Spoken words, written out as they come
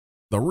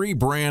The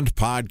Rebrand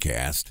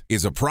Podcast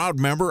is a proud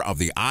member of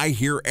the I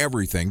Hear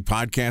Everything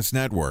Podcast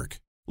Network.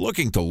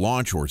 Looking to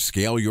launch or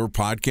scale your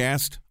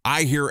podcast?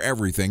 I Hear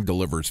Everything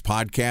delivers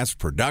podcast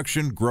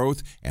production,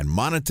 growth, and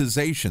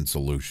monetization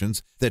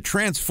solutions that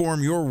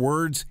transform your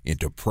words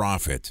into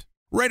profit.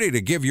 Ready to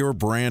give your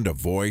brand a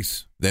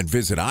voice? Then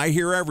visit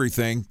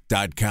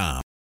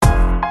iheareverything.com.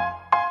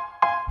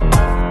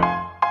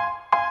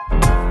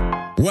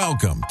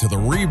 Welcome to the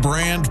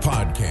Rebrand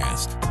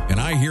Podcast, an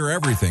I Hear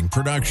Everything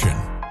production.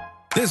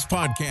 This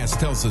podcast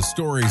tells the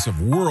stories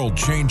of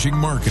world-changing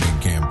marketing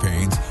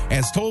campaigns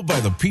as told by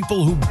the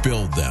people who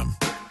build them.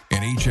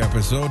 In each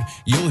episode,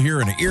 you'll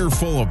hear an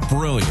earful of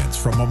brilliance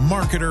from a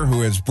marketer who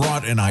has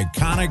brought an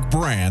iconic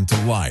brand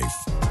to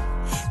life.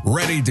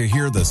 Ready to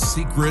hear the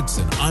secrets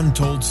and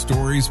untold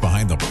stories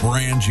behind the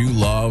brand you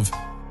love?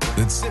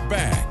 Then sit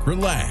back,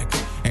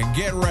 relax, and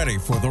get ready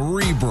for the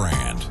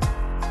rebrand.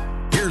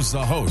 Here's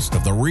the host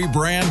of the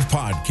Rebrand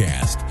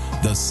Podcast,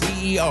 the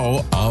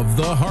CEO of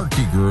the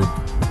Harkey Group,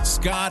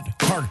 Scott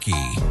Harkey.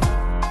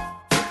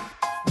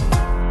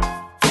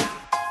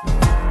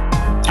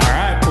 All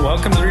right,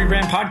 welcome to the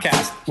Rebrand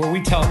Podcast, where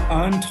we tell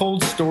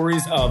untold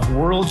stories of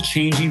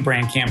world-changing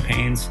brand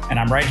campaigns, and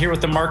I'm right here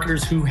with the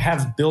marketers who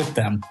have built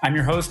them. I'm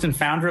your host and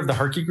founder of the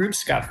Harkey Group,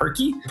 Scott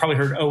Harkey. You've probably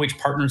heard OH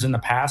Partners in the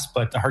past,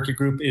 but the Harkey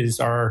Group is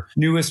our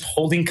newest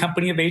holding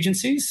company of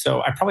agencies.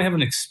 So I probably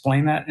haven't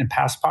explained that in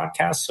past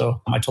podcasts.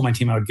 So I told my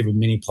team I would give a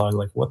mini plug,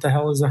 like, what the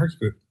hell is the Harkey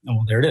Group? And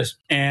well, there it is.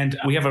 And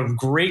we have a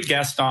great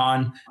guest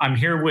on. I'm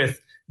here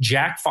with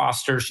Jack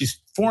Foster. She's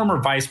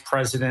former vice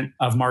president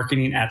of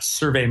marketing at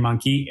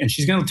SurveyMonkey. And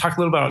she's going to talk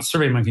a little about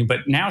SurveyMonkey,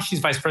 but now she's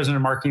vice president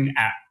of marketing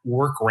at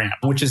WorkRamp,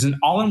 which is an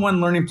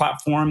all-in-one learning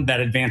platform that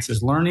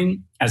advances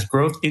learning as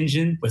growth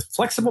engine with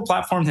flexible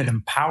platform that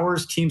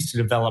empowers teams to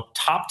develop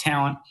top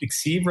talent,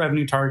 exceed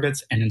revenue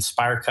targets, and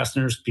inspire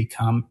customers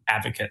become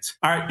advocates.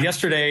 All right.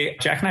 Yesterday,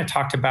 Jack and I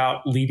talked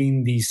about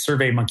leading the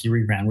SurveyMonkey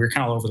rebrand. We were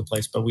kind of all over the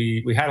place, but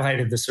we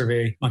highlighted the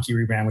SurveyMonkey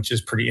rebrand, which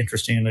is pretty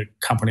interesting in a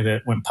company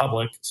that went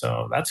public.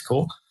 So that's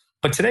cool.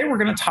 But today we're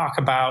going to talk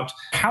about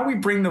how we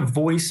bring the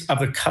voice of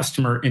the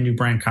customer into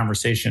brand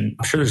conversation.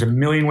 I'm sure there's a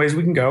million ways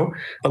we can go,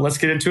 but let's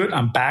get into it.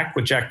 I'm back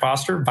with Jack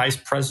Foster, Vice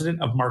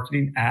President of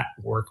Marketing at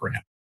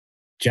WorkRamp.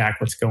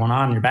 Jack, what's going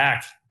on? You're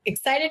back.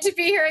 Excited to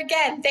be here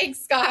again.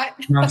 Thanks, Scott.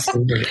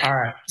 Absolutely. All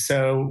right.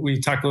 So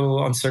we talked a little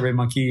on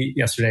SurveyMonkey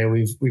yesterday.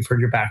 We've heard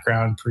your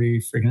background, pretty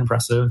freaking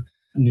impressive.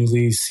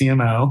 Newly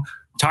CMO.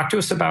 Talk to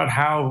us about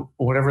how,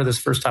 whatever this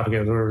first topic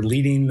is, we're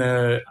leading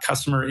the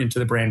customer into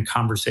the brand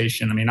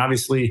conversation. I mean,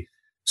 obviously,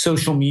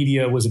 social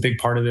media was a big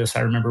part of this.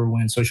 I remember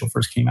when social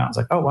first came out, I was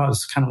like, oh, wow,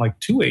 it's kind of like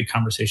two-way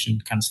conversation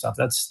kind of stuff.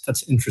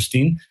 That's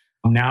interesting.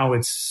 Now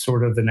it's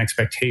sort of an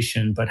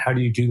expectation, but how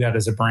do you do that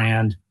as a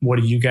brand? What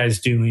are you guys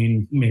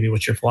doing? Maybe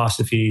what's your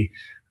philosophy?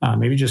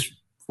 Maybe just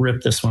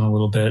rip this one a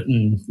little bit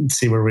and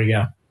see where we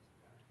go.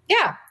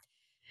 Yeah.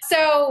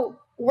 So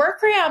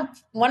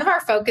WorkRamp, one of our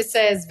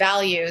focuses,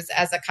 values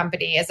as a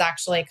company is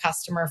actually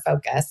customer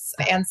focus.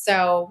 And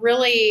so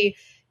really,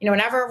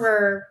 whenever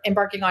we're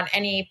embarking on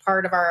any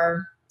part of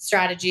our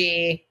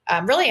strategy,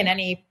 really in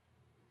any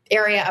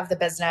area of the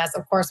business,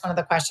 of course, one of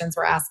the questions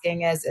we're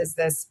asking is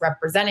this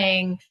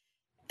representing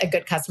a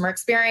good customer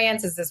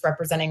experience? Is this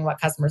representing what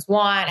customers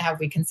want? Have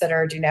we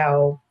considered,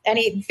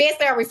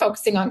 basically, are we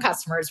focusing on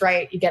customers,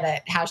 right? You get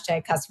a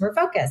hashtag customer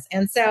focus.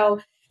 And so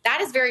that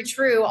is very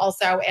true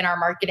also in our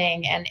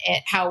marketing and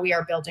how we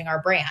are building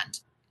our brand.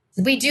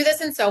 We do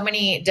this in so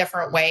many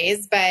different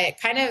ways, but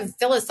kind of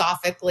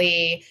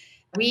philosophically,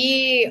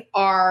 we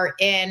are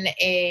in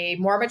a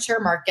more mature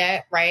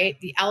market, right?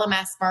 The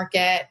LMS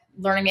market,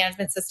 learning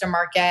management system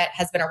market,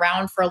 has been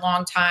around for a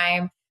long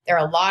time. There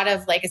are a lot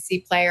of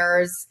legacy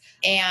players.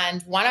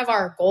 And one of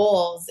our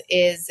goals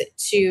is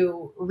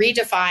to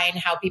redefine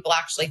how people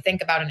actually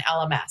think about an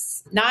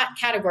LMS, not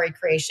category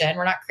creation.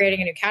 We're not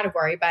creating a new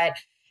category, but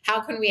how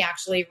can we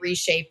actually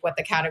reshape what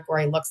the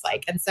category looks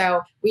like? And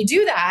so we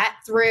do that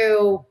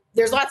through,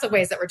 there's lots of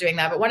ways that we're doing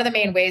that, but one of the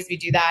main ways we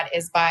do that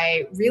is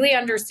by really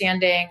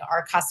understanding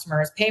our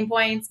customers' pain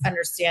points,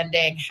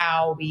 understanding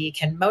how we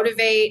can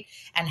motivate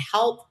and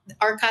help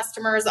our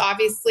customers,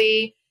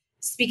 obviously,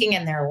 speaking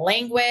in their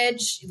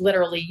language,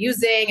 literally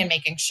using and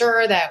making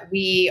sure that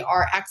we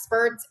are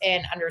experts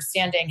in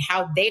understanding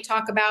how they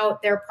talk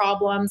about their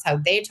problems, how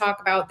they talk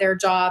about their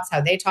jobs,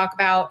 how they talk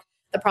about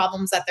the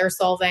problems that they're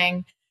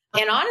solving.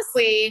 And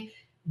honestly,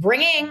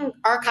 bringing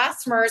our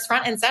customers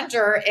front and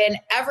center in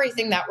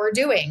everything that we're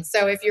doing.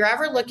 So if you're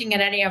ever looking at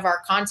any of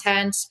our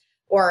content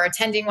or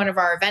attending one of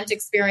our event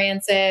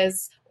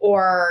experiences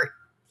or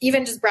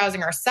even just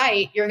browsing our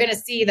site, you're going to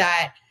see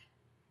that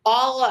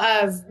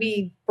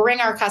we bring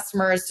our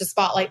customers to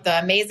spotlight the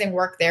amazing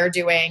work they're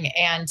doing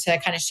and to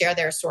kind of share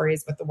their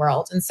stories with the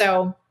world. And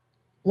so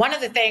one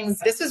of the things,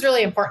 this was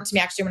really important to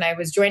me actually when I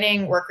was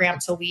joining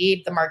WorkRamp to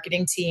lead the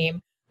marketing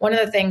team. One of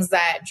the things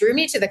that drew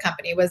me to the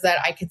company was that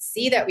I could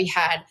see that we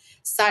had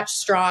such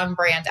strong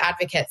brand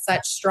advocates,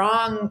 such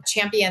strong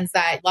champions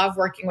that love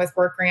working with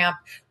WorkRamp,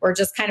 or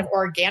just kind of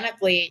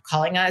organically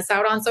calling us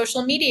out on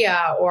social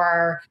media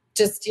or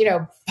just,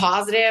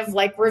 positive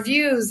like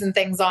reviews and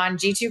things on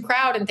G2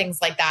 Crowd and things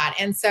like that.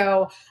 And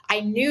so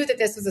I knew that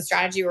this was a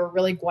strategy we're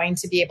really going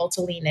to be able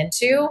to lean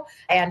into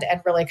and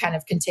really kind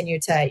of continue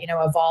to,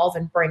 evolve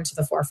and bring to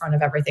the forefront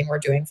of everything we're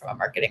doing from a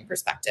marketing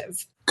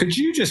perspective. Could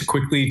you just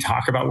quickly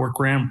talk about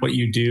WorkRamp, what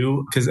you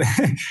do? Because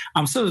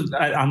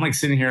I'm like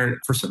sitting here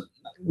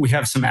we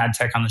have some ad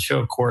tech on the show,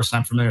 of course, and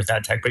I'm familiar with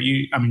ad tech, but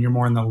you're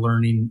more in the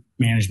learning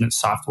management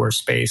software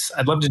space.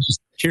 I'd love to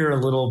just hear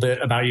a little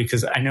bit about you,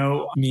 because I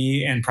know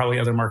me and probably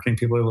other marketing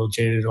people are a little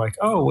jaded, like,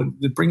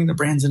 bringing the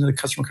brands into the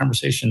customer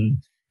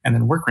conversation, and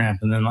then WorkRamp.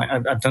 And then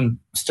I've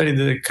studied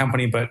the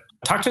company, but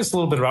talk to us a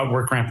little bit about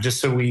WorkRamp,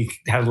 just so we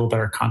have a little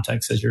better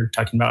context as you're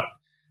talking about.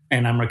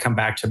 And I'm going to come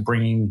back to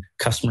bringing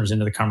customers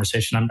into the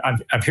conversation.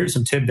 I've heard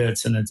some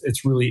tidbits, and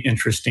it's really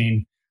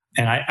interesting.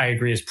 And I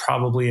agree, it's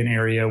probably an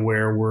area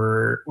where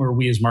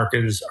we as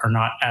marketers are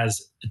not as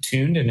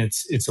attuned, and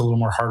it's a little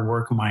more hard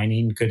work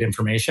mining good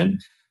information.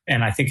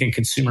 And I think in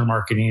consumer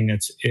marketing,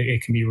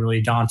 it can be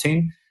really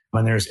daunting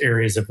when there's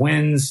areas of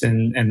wins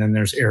and then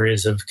there's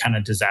areas of kind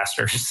of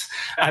disasters.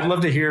 I'd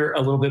love to hear a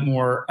little bit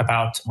more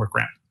about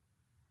WorkRamp.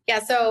 Yeah,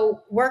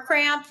 so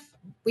WorkRamp,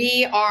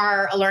 we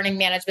are a learning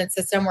management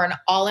system. We're an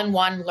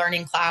all-in-one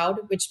learning cloud,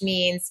 which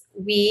means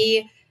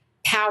we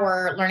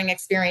power learning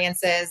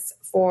experiences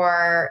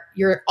for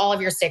all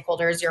of your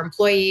stakeholders, your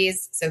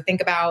employees. So think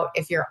about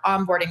if you're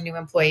onboarding new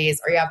employees,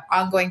 or you have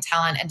ongoing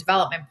talent and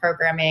development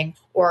programming,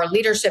 or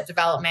leadership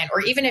development,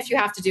 or even if you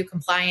have to do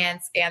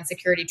compliance and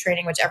security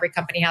training, which every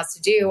company has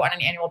to do on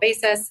an annual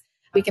basis,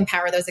 we can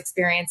power those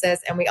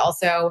experiences. And we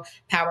also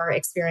power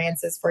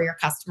experiences for your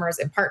customers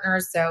and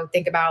partners. So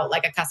think about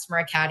like a customer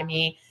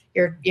academy,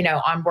 you're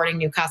onboarding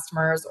new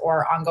customers,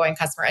 or ongoing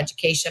customer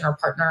education or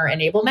partner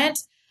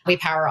enablement. We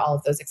power all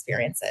of those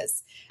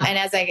experiences. And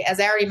as I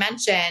already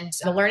mentioned,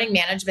 the learning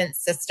management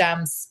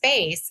system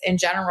space in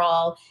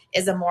general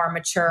is a more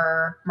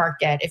mature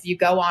market. If you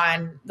go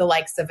on the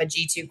likes of a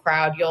G2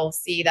 Crowd, you'll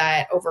see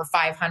that over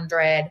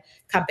 500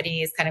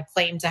 companies kind of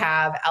claim to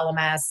have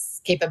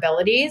LMS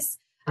capabilities.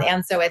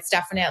 And so it's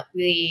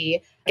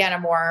definitely, again, a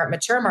more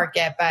mature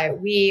market,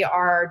 but we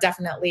are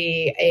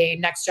definitely a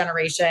next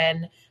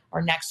generation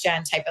or next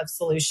gen type of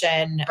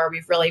solution where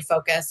we've really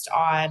focused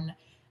on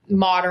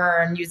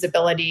modern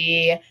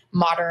usability,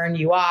 modern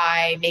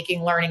UI,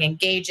 making learning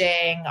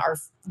engaging.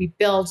 We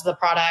build the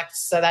product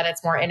so that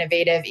it's more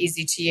innovative,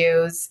 easy to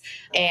use.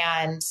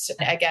 And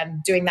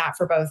again, doing that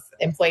for both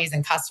employees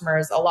and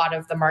customers. A lot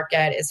of the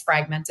market is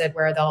fragmented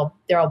where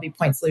there'll be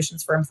point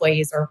solutions for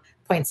employees or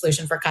point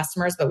solution for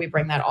customers, but we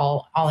bring that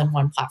all in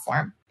one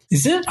platform.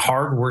 Is it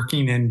hard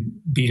working in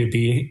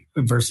B2B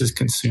versus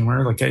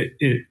consumer?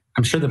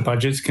 I'm sure the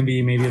budgets can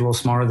be maybe a little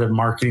smaller. The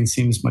marketing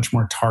seems much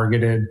more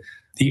targeted.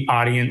 The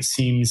audience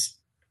seems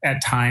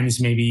at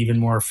times maybe even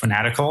more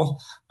fanatical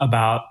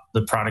about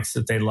the products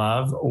that they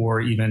love,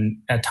 or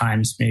even at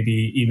times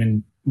maybe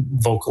even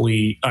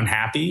vocally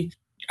unhappy.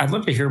 I'd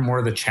love to hear more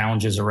of the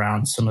challenges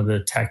around some of the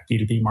tech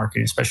B2B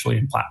marketing, especially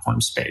in platform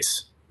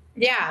space.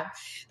 Yeah,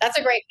 that's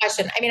a great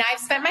question. I mean, I've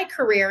spent my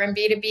career in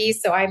B2B,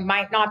 so I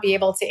might not be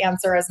able to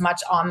answer as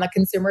much on the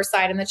consumer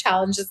side and the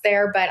challenges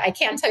there, but I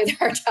can tell you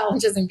there are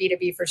challenges in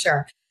B2B for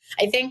sure.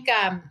 I think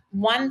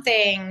one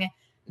thing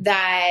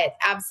that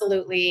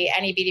absolutely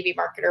any B2B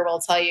marketer will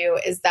tell you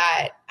is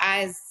that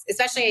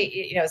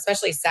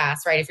especially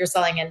SaaS, right? If you're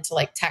selling into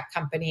like tech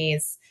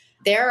companies,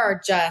 there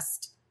are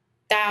just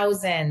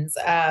thousands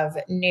of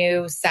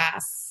new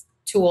SaaS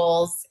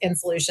tools and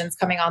solutions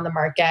coming on the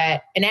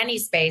market in any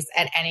space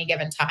at any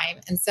given time.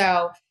 And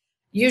so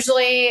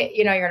usually,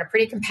 you're in a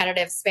pretty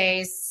competitive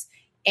space,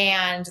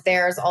 and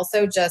there's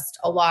also just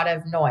a lot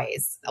of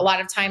noise. A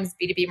lot of times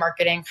B2B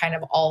marketing kind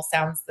of all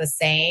sounds the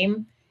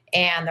same.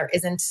 And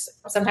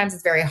sometimes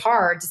it's very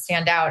hard to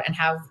stand out and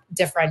have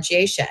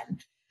differentiation.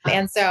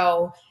 And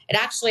so it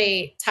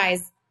actually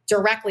ties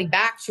directly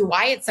back to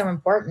why it's so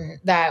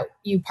important that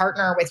you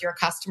partner with your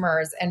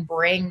customers and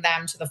bring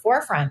them to the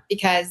forefront,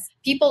 because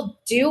people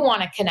do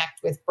want to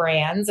connect with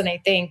brands. And I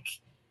think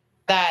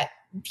that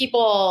you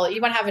want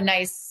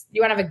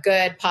to have a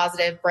good,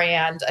 positive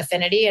brand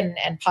affinity and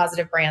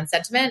positive brand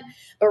sentiment,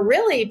 but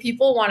really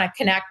people want to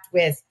connect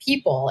with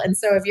people. And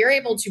so if you're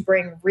able to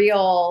bring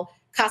real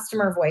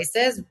customer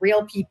voices,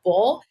 real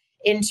people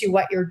into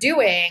what you're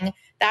doing,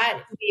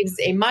 that leaves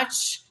a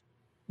much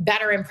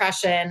better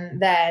impression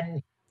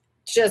than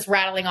just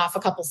rattling off a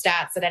couple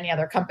stats that any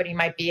other company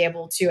might be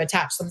able to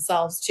attach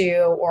themselves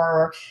to,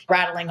 or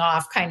rattling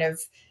off kind of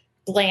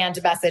bland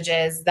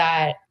messages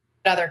that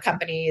other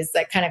companies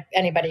that kind of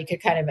anybody could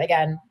kind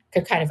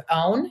of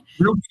own.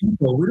 Real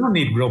people. We don't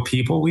need real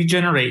people. We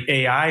generate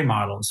AI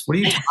models. What are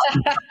you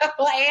talking about?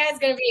 Well, AI is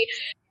going to be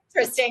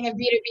interesting in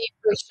B2B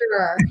for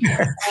sure.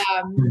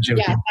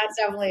 Yeah, that's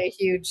definitely a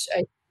huge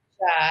thing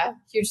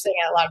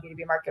at a lot of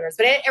B2B marketers.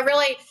 But it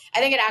really, I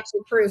think it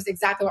actually proves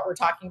exactly what we're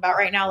talking about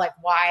right now. Like,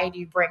 why do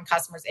you bring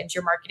customers into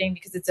your marketing?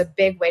 Because it's a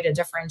big way to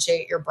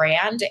differentiate your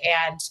brand.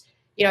 And,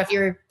 if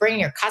you're bringing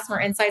your customer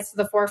insights to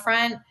the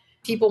forefront,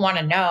 people want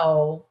to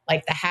know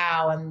like the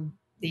how and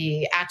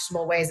the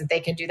actionable ways that they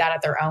can do that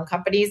at their own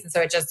companies. And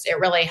so it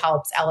really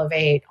helps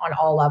elevate on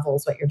all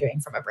levels what you're doing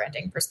from a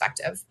branding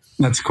perspective.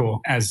 That's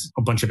cool. As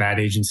a bunch of ad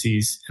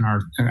agencies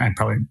and I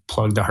probably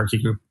plugged the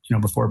Harkey Group,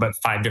 before, but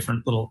 5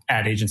 different little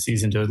ad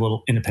agencies into a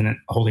little independent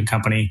holding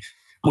company.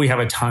 We have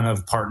a ton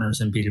of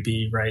partners in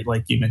B2B, right?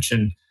 Like you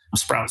mentioned,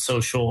 Sprout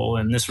Social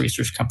and this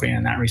research company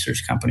and that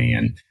research company.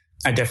 And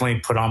I definitely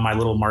put on my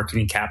little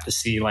marketing cap to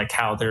see like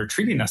how they're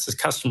treating us as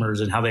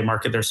customers and how they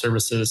market their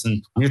services.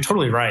 And you're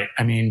totally right.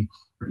 I mean,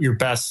 your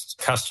best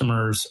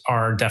customers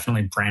are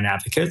definitely brand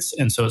advocates.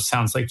 And so it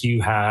sounds like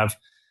you have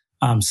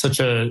such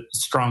a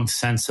strong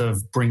sense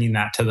of bringing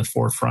that to the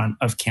forefront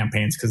of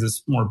campaigns because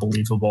it's more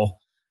believable.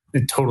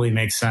 It totally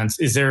makes sense.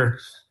 Is there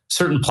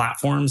certain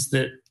platforms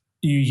that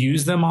you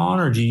use them on,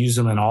 or do you use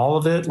them in all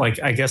of it?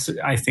 Like, I guess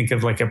I think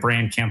of like a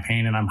brand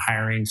campaign and I'm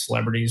hiring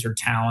celebrities or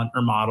talent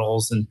or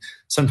models and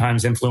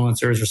sometimes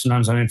influencers, or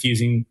sometimes I'm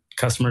infusing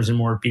customers in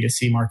more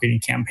B2C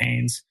marketing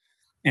campaigns.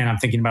 And I'm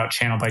thinking about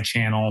channel by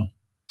channel,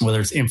 whether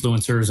it's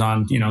influencers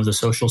on, the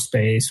social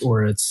space,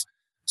 or it's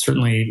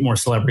certainly more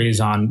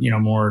celebrities on,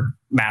 more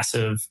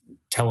massive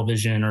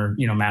television or,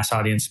 mass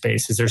audience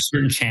space. Is there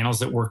certain channels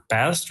that work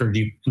best, or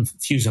do you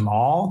infuse them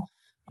all?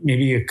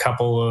 Maybe a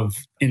couple of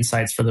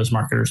insights for those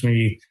marketers.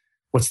 Maybe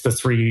what's the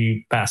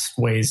 3 best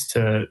ways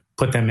to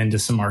put them into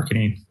some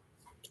marketing?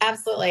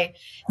 Absolutely.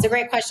 It's a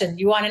great question.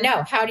 You want to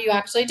know, how do you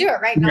actually do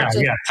it, right?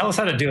 Yeah. Tell us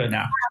how to do it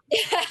now.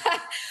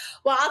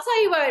 Well, I'll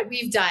tell you what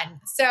we've done.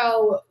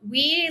 So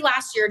we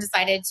last year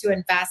decided to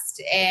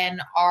invest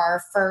in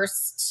our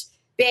first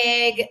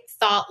big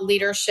thought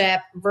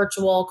leadership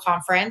virtual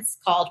conference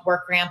called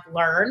WorkRamp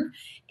Learn.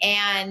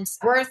 And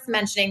worth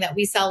mentioning that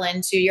we sell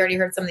into, you already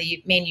heard some of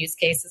the main use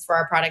cases for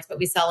our products, but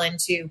we sell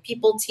into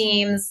people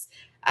teams,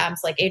 so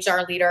like HR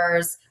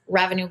leaders,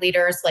 revenue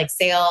leaders, like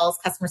sales,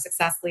 customer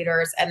success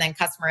leaders, and then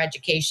customer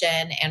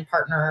education and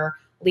partner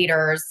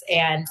leaders.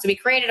 And so we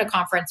created a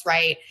conference,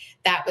 right,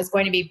 that was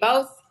going to be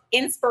both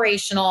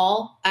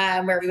inspirational,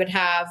 where we would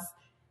have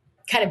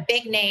kind of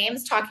big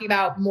names talking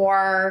about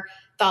more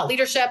thought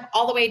leadership,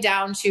 all the way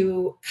down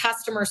to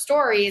customer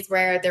stories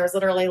where there was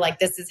literally like,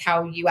 this is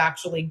how you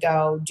actually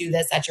go do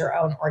this at your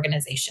own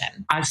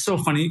organization. It's so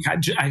funny.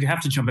 I have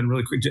to jump in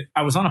really quick.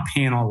 I was on a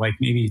panel like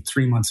maybe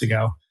 3 months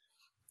ago,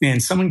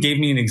 and someone gave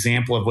me an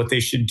example of what they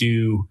should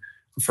do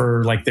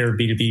for like their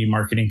B2B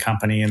marketing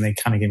company. And they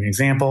kind of gave me an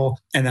example.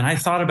 And then I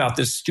thought about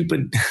this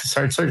stupid,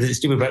 sorry to say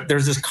stupid, but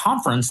there's this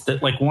conference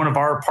that like one of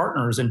our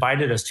partners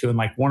invited us to. And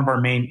like one of our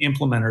main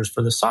implementers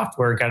for the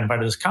software got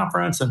invited to this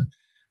conference, and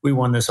we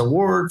won this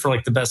award for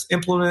like the best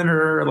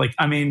implementer. Like,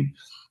 I mean,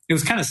 it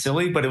was kind of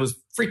silly, but it was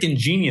freaking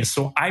genius.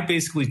 So I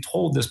basically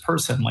told this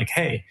person like,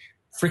 hey,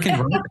 freaking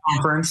run a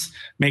conference,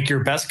 make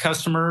your best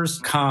customers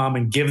come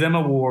and give them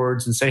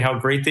awards and say how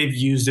great they've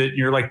used it. And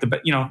you're like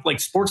like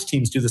sports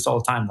teams do this all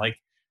the time. Like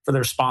for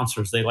their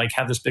sponsors, they like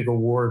have this big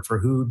award for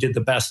who did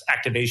the best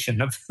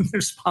activation of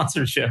their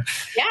sponsorship.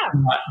 Yeah.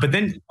 But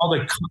then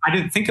I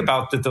didn't think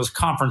about that those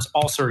conference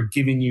also are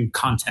giving you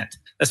content.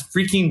 That's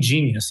freaking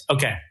genius.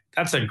 Okay.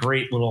 That's a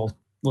great little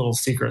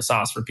secret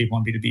sauce for people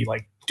in B2B.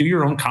 Like, do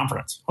your own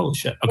conference. Holy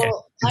shit. Okay.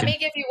 Well, let me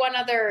give you one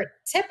other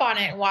tip on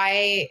it,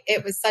 why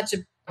it was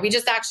we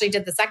just actually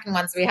did the second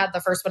one. So we had the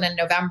first one in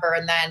November,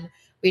 and then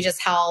we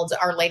just held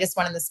our latest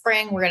one in the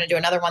spring. We're going to do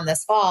another one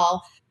this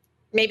fall.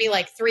 Maybe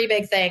like 3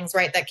 big things,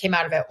 right, that came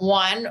out of it.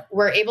 One,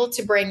 we're able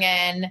to bring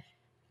in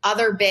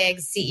other big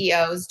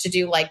CEOs to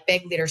do like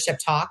big leadership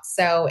talks.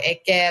 So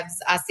it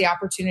gives us the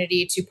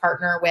opportunity to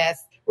partner with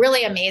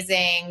really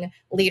amazing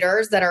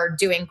leaders that are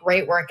doing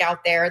great work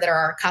out there that are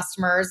our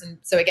customers. And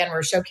so again, we're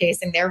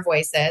showcasing their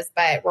voices,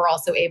 but we're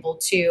also able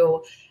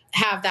to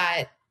have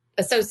that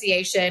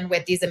association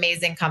with these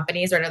amazing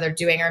companies, or they're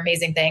doing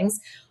amazing things.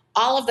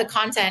 All of the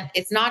content,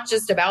 it's not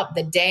just about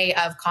the day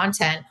of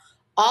content.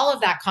 All of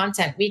that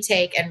content we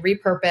take and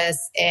repurpose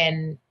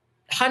in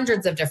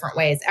hundreds of different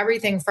ways,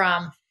 everything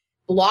from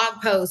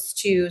blog posts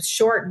to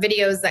short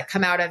videos that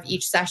come out of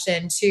each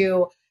session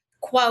to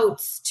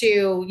quotes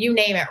to you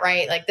name it,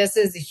 right? Like this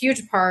is a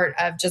huge part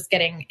of just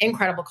getting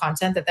incredible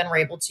content that then we're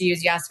able to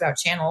use. You asked about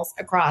channels,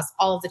 across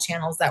all of the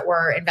channels that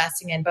we're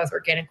investing in, both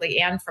organically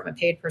and from a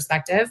paid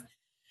perspective.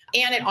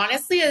 And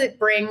it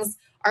brings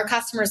our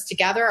customers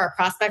together, our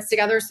prospects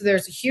together. So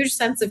there's a huge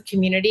sense of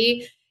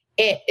community.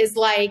 It is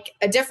like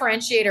a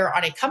differentiator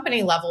on a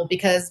company level,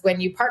 because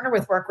when you partner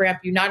with WorkRamp,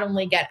 you not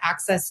only get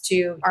access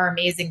to our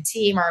amazing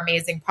team, our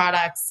amazing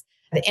products,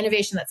 the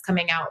innovation that's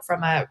coming out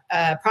from a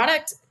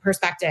product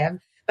perspective,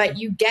 but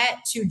you get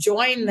to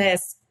join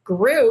this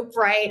group,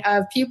 right,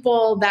 of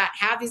people that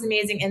have these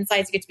amazing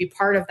insights. You get to be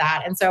part of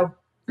that. And so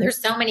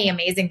there's so many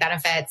amazing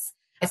benefits.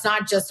 It's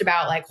not just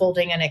about like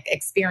holding an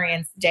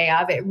experience day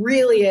of. It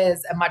really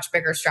is a much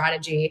bigger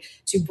strategy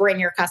to bring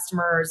your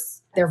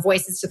customers, their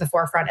voices to the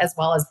forefront, as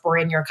well as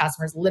bring your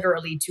customers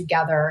literally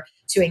together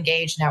to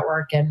engage,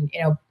 network, and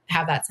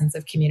have that sense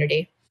of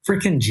community.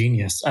 Freaking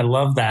genius. I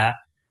love that.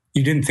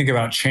 You didn't think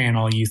about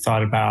channel. You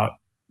thought about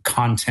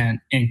content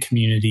and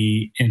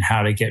community and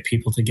how to get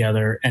people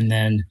together. And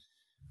then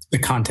the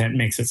content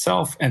makes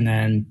itself, and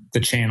then the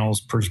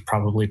channels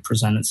probably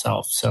present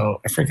itself. So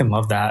I freaking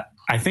love that.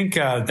 I think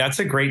that's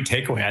a great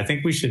takeaway. I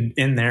think we should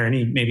end there.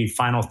 Any maybe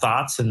final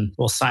thoughts, and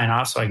we'll sign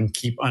off so I can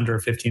keep under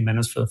 15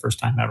 minutes for the first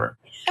time ever.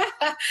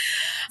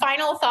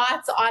 Final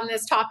thoughts on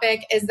this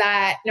topic is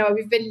that,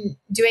 we've been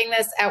doing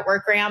this at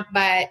WorkRamp,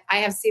 but I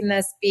have seen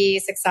this be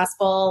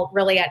successful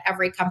really at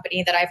every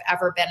company that I've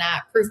ever been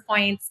at. Proof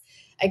points,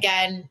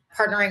 again,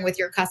 partnering with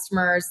your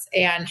customers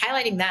and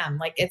highlighting them,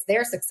 like it's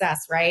their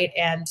success, right?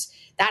 And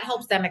that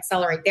helps them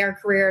accelerate their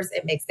careers.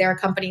 It makes their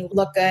company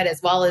look good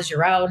as well as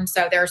your own.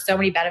 So there are so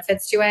many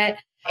benefits to it.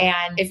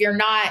 And if you're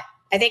not,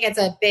 I think it's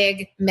a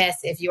big miss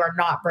if you are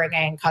not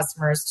bringing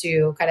customers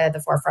to kind of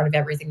the forefront of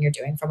everything you're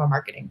doing from a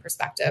marketing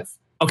perspective.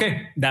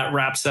 Okay, that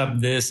wraps up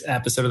this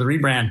episode of The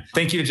Rebrand.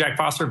 Thank you to Jack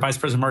Foster, Vice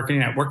President of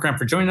Marketing at WorkRamp,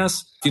 for joining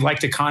us. If you'd like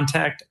to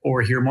contact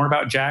or hear more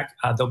about Jack,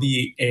 there'll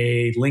be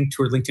a link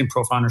to her LinkedIn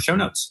profile in our show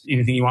notes.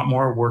 Anything you want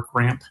more,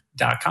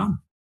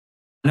 workramp.com.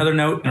 Another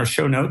note in our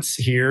show notes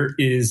here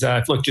is,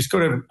 just go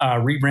to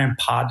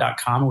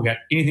rebrandpod.com. We got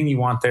anything you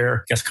want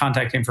there. Guest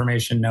contact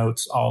information,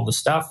 notes, all the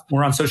stuff.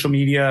 We're on social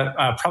media,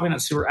 probably not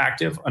super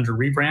active under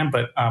Rebrand,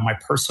 but my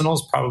personal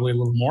is probably a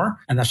little more.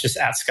 And that's just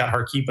at Scott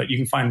Harkey, but you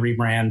can find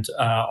Rebrand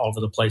all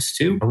over the place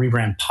too.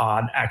 Rebrand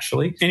Pod,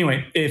 actually.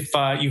 Anyway, if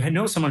you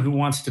know someone who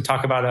wants to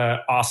talk about an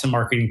awesome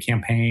marketing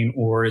campaign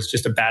or is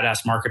just a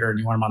badass marketer and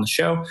you want them on the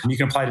show, you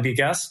can apply to be a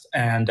guest.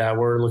 And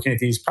we're looking at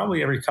these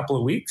probably every couple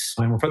of weeks.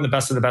 And we're putting the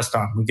best of the best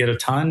on. We get a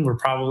ton. We're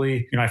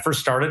probably, I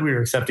first started, we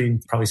were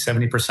accepting probably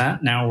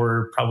 70%. Now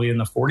we're probably in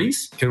the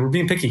 40s because we're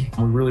being picky.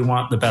 We really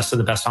want the best of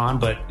the best on.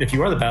 But if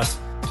you are the best,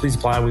 please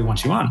apply. We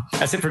want you on.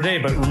 That's it for today.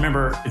 But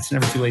remember, it's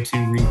never too late to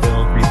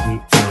rebuild,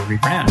 reboot, or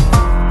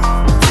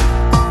rebrand.